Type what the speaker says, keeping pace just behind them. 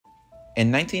In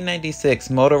 1996,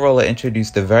 Motorola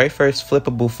introduced the very first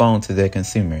flippable phone to their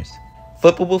consumers.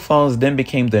 Flippable phones then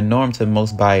became the norm to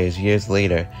most buyers years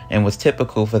later and was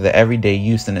typical for the everyday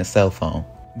use in a cell phone.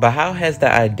 But how has the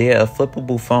idea of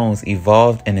flippable phones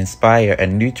evolved and inspired a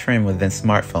new trend within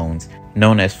smartphones,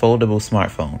 known as foldable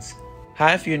smartphones?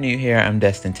 Hi, if you're new here, I'm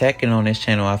Destin Tech, and on this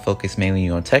channel I focus mainly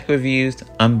on tech reviews,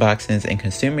 unboxings, and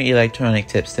consumer electronic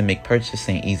tips to make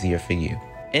purchasing easier for you.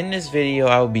 In this video,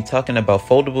 I will be talking about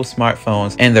foldable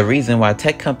smartphones and the reason why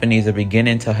tech companies are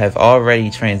beginning to have already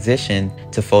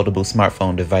transitioned to foldable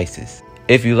smartphone devices.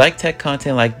 If you like tech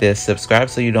content like this, subscribe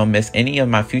so you don't miss any of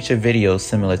my future videos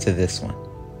similar to this one.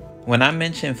 When I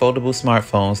mention foldable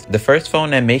smartphones, the first phone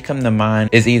that may come to mind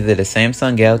is either the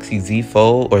Samsung Galaxy Z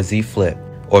Fold or Z Flip,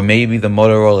 or maybe the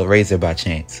Motorola Razr by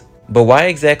chance. But why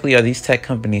exactly are these tech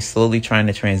companies slowly trying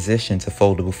to transition to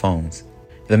foldable phones?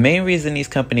 The main reason these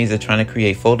companies are trying to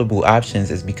create foldable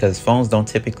options is because phones don't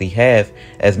typically have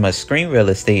as much screen real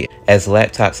estate as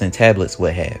laptops and tablets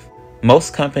would have.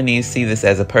 Most companies see this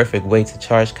as a perfect way to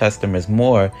charge customers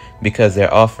more because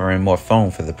they're offering more phone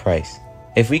for the price.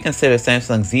 If we consider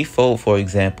Samsung Z Fold, for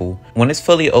example, when it's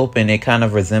fully open it kind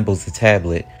of resembles a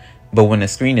tablet, but when the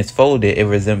screen is folded it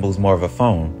resembles more of a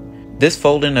phone. This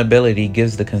folding ability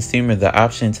gives the consumer the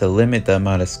option to limit the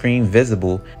amount of screen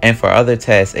visible and for other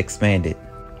tasks expand it.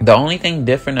 The only thing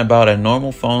different about a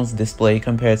normal phone's display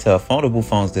compared to a foldable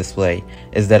phone's display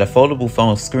is that a foldable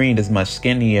phone's screen is much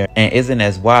skinnier and isn't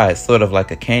as wide, sort of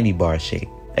like a candy bar shape.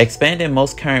 Expanding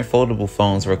most current foldable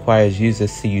phones requires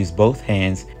users to use both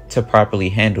hands to properly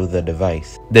handle the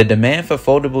device. The demand for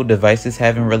foldable devices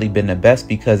haven't really been the best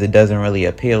because it doesn't really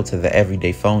appeal to the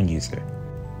everyday phone user.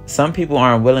 Some people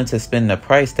aren't willing to spend the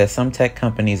price that some tech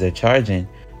companies are charging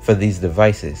for these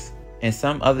devices, and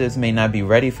some others may not be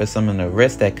ready for some of the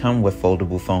risks that come with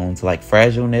foldable phones, like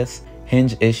fragileness,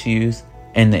 hinge issues,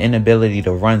 and the inability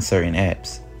to run certain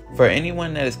apps. For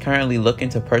anyone that is currently looking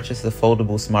to purchase a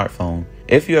foldable smartphone,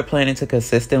 if you are planning to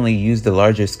consistently use the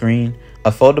larger screen,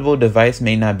 a foldable device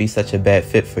may not be such a bad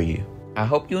fit for you. I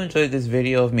hope you enjoyed this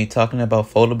video of me talking about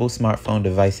foldable smartphone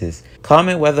devices.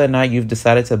 Comment whether or not you've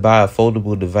decided to buy a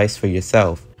foldable device for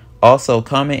yourself. Also,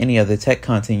 comment any other tech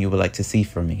content you would like to see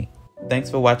from me. Thanks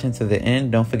for watching to the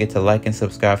end. Don't forget to like and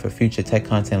subscribe for future tech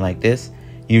content like this.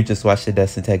 You just watched the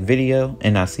Destin Tech video,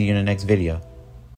 and I'll see you in the next video.